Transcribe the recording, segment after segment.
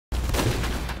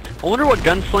I wonder what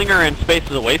Gunslinger and Space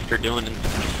of the Waste are doing and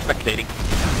spectating.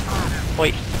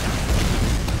 Wait.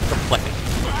 Reflecting.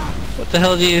 What the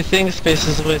hell do you think Space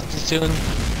of the Waste is doing?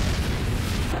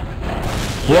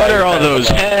 What are all those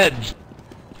heads?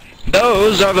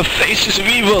 Those are the faces of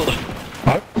evil!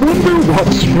 I wonder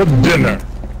what's for dinner.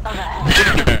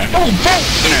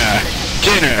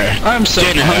 Dinner! I'm so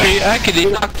hungry, I could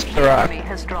eat the rock.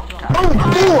 Oh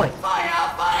boy!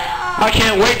 I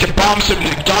can't wait to bomb some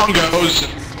dongos!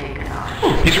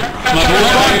 He's right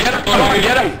outside!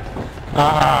 Get him!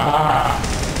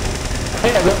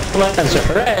 Hey, I got the answer,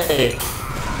 hooray!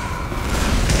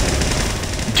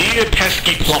 Dear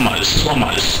pesky plumbers.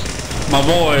 My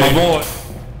boy.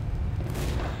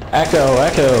 Echo.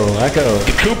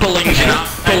 The Koopalings and I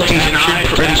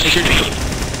should be.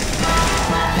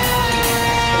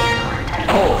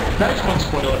 Oh, nice one,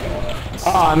 spoiler.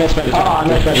 Oh, I missed it.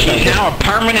 She's now a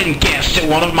permanent guest at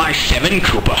one of my 7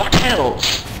 Koopa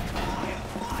hotels.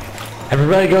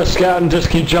 Everybody go scout and just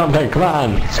keep jumping, come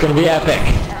on. It's gonna be epic.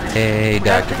 Hey,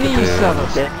 Dr. Kaboom.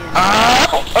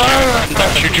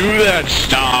 Don't you do that,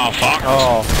 Star Fox?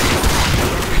 Oh.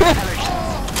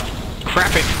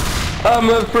 Crap it. I'm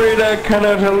afraid I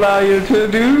cannot allow you to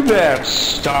do that,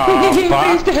 Star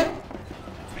Fox.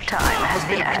 Time has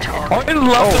been I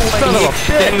love the way he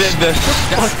extended this.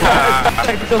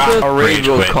 Our rage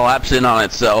will collapse in on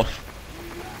itself.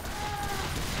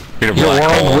 Your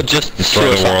world would just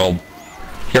destroy the world.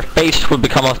 Your face would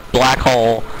become a black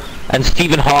hole, and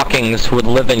Stephen Hawking's would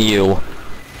live in you.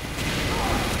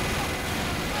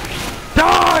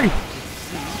 Die!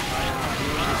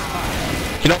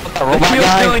 You know what that robot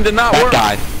guy? That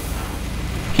guy.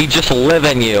 He just live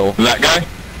in you. That guy?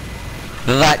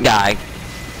 That guy.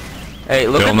 Hey,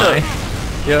 look at the...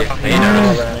 Yep.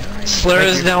 Slur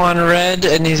is now on red,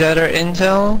 and he's at our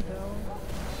intel.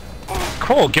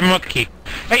 Cool, give him a cookie.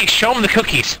 Hey, show him the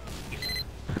cookies.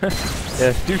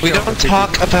 We don't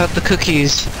talk about the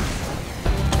cookies.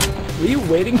 Were you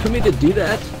waiting for me to do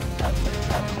that?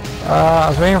 I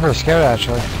was waiting for a scout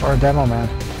actually, or a demo man.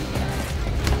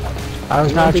 I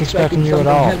was not expecting you at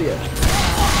all. Heavier.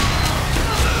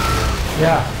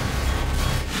 Yeah.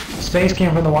 Space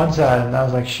came from the one side, and I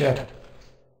was like, shit.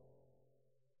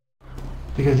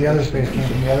 Because the other space came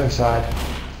from the other side.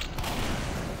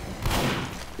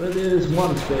 But there's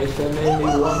one space that made me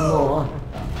one more.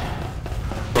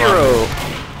 Hero,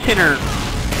 Tinner,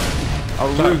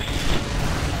 Aloof,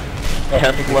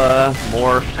 Tesla,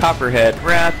 Morph, Copperhead,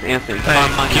 Wrath, Anthony,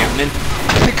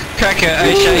 Cracker,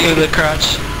 I shot you in the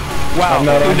crotch. Wow,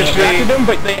 you distracted them,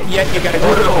 but yet you gotta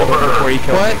go before you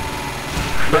kill What?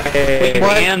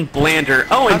 What? And Blander.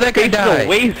 Oh, and How'd that guy Space of die? the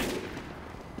Waste.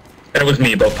 It was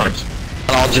me both times.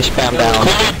 And I'll just spam down.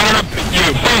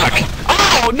 You fuck!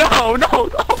 Oh, no!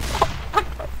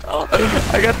 I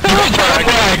got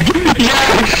Telefragged!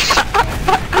 Yes!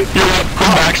 You're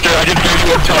welcome, Baxter. I didn't hear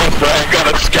you telefrag. Got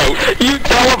a scout. You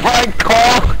telefrag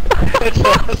call! It's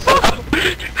awesome.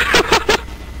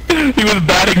 He was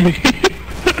batting me.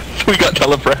 So we got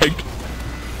telefragged.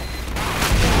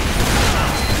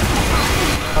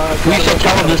 We shall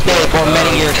tell him this day for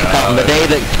many years to come, the day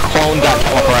that clone got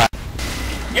telefragged.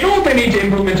 You know what they need to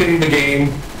implement in the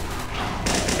game?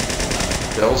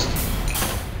 Bills?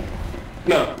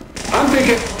 No. I'm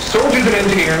thinking soldiers and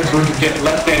engineers would get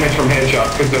less damage from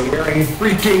headshots because they're wearing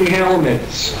freaking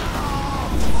helmets.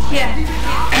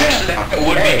 Actually, that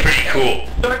would be pretty cool.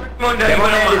 Demo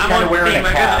man is kind of wearing a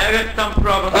cap.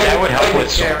 That would help with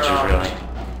soldiers, really.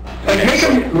 Like, make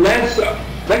them less,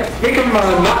 make them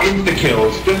not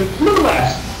insta-kills, just a little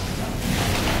less.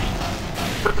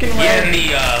 Yeah, and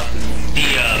the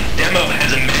demo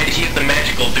has he has the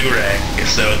magical durag,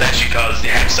 so that should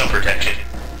have some protection.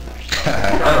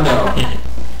 No.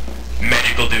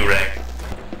 Magical durag.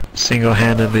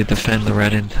 Single-handedly defend the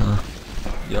red intel.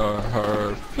 You're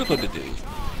her fiddle-de-doo.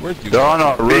 Where'd you They're on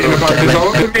a roof.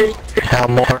 Hell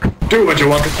more. Do what you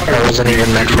want. That wasn't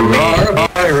even meant for me.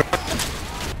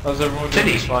 How's everyone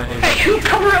Titties. Hey, who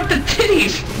covered up the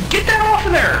titties? Get that off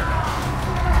of there!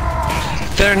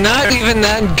 They're not even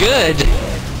that good.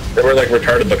 They were like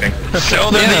retarded looking. So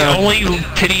they're the only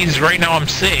titties right now I'm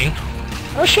seeing.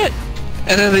 Oh shit.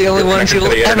 And they're the only ones you'll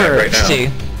ever see.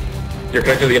 You're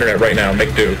connected to the internet right now,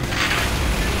 make do.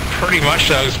 Pretty much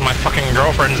though, 'cause my fucking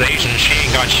girlfriend's Asian, she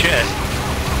ain't got shit.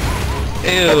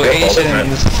 Ew,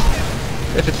 Asians.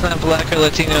 If it's not black or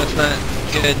Latino, it's not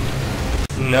good.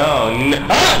 No.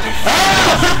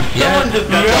 Someone just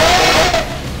got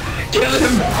Kill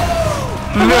him!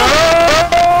 No!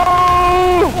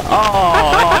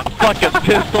 Oh, fucking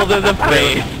pistol to the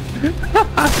face.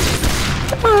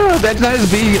 That's not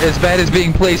as bad as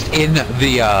being placed in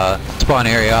the spawn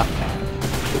area.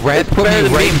 Red, put me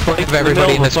right in front of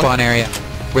everybody in the spawn area,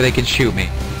 where they can shoot me.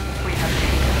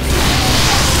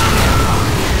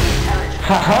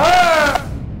 Haha!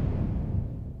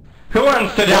 Who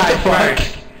wants to die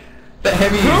first? The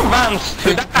heavy. Who wants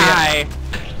to die?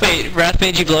 Wait, Wrath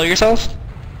made you blow yourself?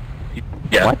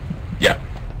 Yeah. What? Yeah.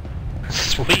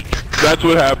 Sweet. That's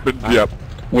what happened, yep.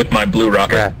 With my blue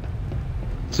rocket. Yeah.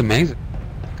 It's amazing.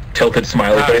 Tilted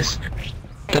smiley face.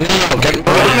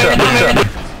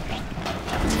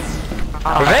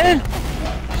 Revenge?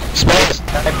 Space.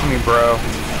 Type me, bro.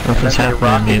 Nothing's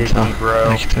happening, me,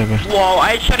 bro. Whoa,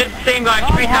 I shot at the same guy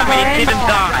 3 times and he didn't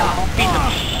die. Piece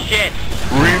of shit.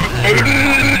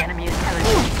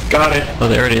 Got it. Oh,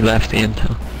 they already left the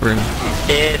intel room.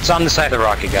 It's on the side of the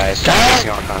rocket, guys. It's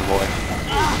on convoy.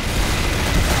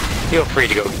 Feel free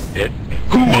to go get it.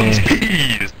 Who wants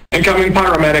peas? Incoming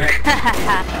pyromedic.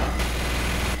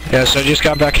 Yeah, so I just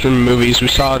got back from the movies. We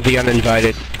saw The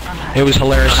Uninvited. It was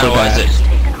hilariously bad.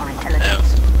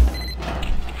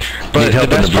 But the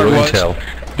best part was,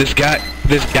 this guy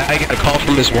got a call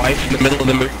from his wife in the middle of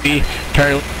the movie.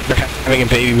 Apparently they're having a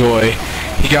baby boy.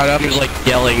 He got up and was like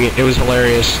yelling. It was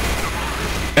hilarious.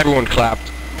 Everyone clapped.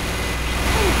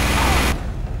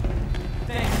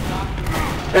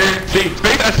 See,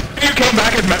 as you came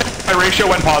back, my ratio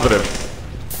went positive.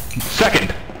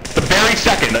 Second. The very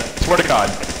second, I swear to God.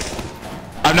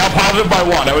 I'm now positive by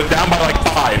 1. I was down by like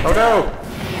 5. Oh no!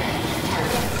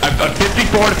 I'm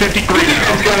 54 to 53 now.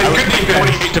 I was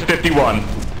 48 to 51.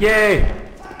 Yay!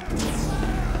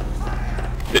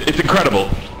 It's incredible.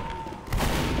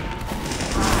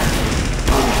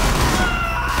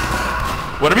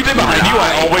 Whatever you did behind you,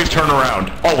 I always turn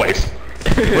around. Always.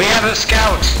 We have a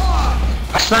scout,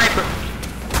 a sniper,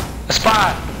 a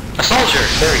spot, a soldier.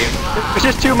 There we go. There's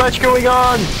just too much going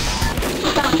on.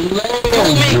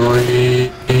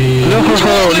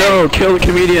 No, kill the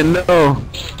comedian, no.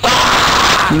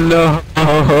 No,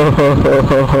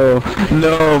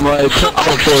 no, my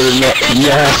teleporter, no.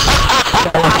 Yes.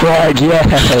 Flag, yes.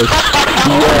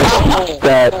 Yes,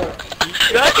 that.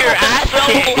 You got your ass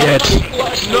kicked. Yes.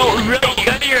 No, really, you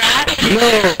got your ass kicked.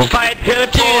 No. By a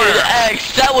Dude,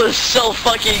 X, that was so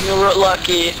fucking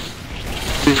lucky.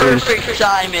 Perfect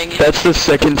timing. That's the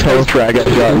second telefrag I've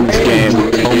got in this game.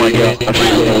 Oh my gosh.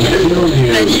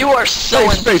 And you are so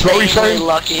insanely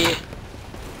lucky.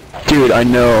 Dude, I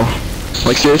know.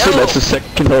 Like seriously, that's the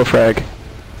second telefrag.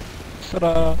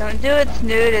 Don't do it,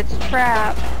 Snoot, it's a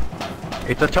trap.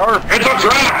 It's a tarp. It's a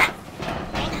trap!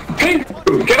 Hey,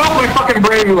 get off my fucking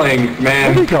brain lane,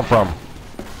 man. Where'd you come from?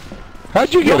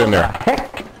 How'd you get in there?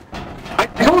 I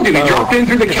told you, he dropped in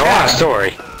through the cab.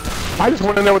 Story. I just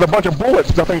went in there with a bunch of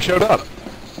bullets, nothing showed up.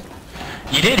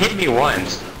 You did hit me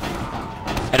once.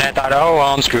 And I thought, oh,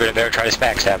 well, I'm screwed. I better try to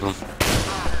backstab him.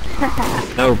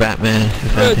 No, Batman.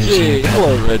 Reggie!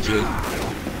 Hello, Reggie.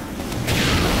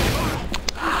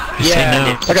 Yeah,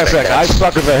 no. Like I said, I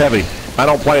suck as a heavy. I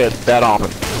don't play it that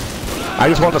often. I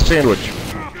just want a sandwich.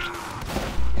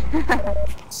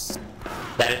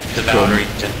 That is a valid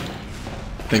reason.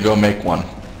 Then go make one.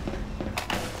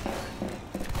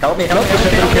 Help me, help me,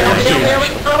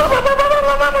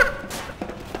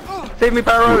 Save me,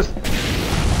 Pyros!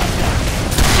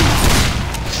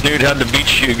 Snoot, how'd the beach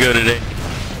shoot go today?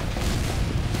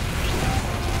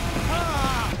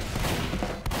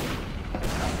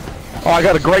 Oh, I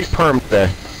got a great perm today.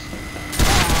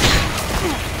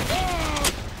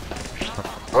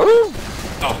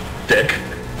 Oh, dick.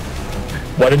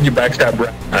 Why didn't you backstab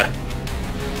Brad?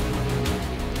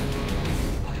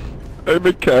 I'm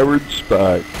a coward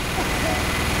spy.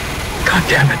 God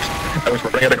damn it. I was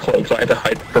running out of clothes, so I had to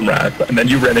hide from Wrath, and then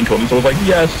you ran into him, so I was like,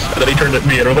 yes! And then he turned at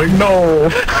me, and I was like, no!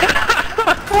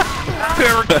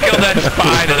 Whoever killed that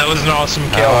spy, that was an awesome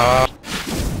kill.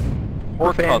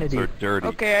 Profanity. Are dirty.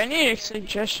 Okay, I need a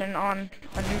suggestion on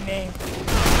a new name.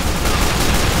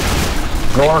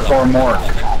 Gork or Mork?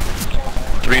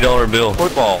 $3 bill.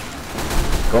 Football.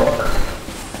 Gork.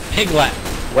 Piglet.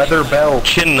 Weather bell.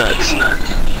 Chin nuts.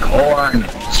 Corn.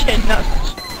 Chin nuts.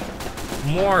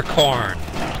 More corn.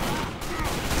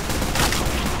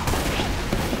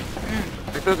 I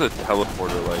think there's a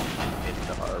teleporter like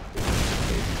into our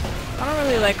I don't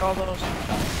really like all those.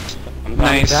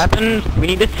 Nice. Happens. We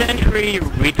need a sentry,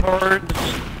 retards.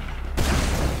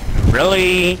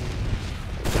 Really?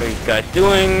 What are you guys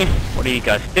doing? What are you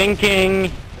guys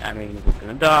thinking? I mean, we're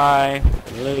gonna die,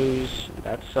 we're gonna lose,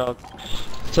 that sucks.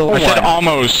 So I said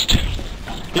almost.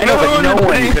 I know, but no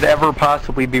one could ever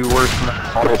possibly be worse than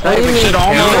that. I said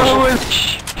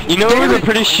almost. You know who was a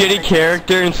pretty shitty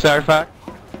character in Star Fox?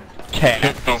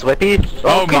 Cat. Slippy?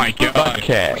 Oh my god.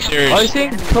 Cat. Seriously. I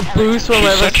think Caboose will She's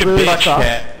let us such a lose bitch.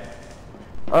 that. Cat.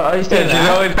 He's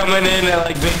always coming in and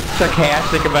like being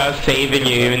sarcastic about saving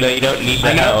you, even though you don't need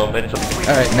the help. It's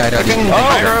Alright, no, I don't need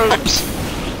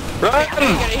Run!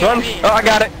 Run! Oh, I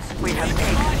got it!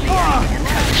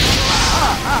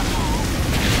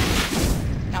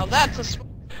 Now that's a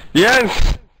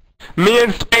Yes! Me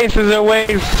and Space is a way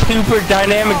super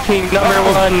dynamic team #1.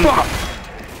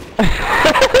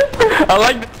 I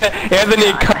like that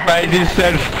Anthony I just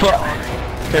said fuck.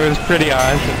 It was pretty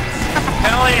awesome.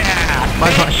 Hell yeah!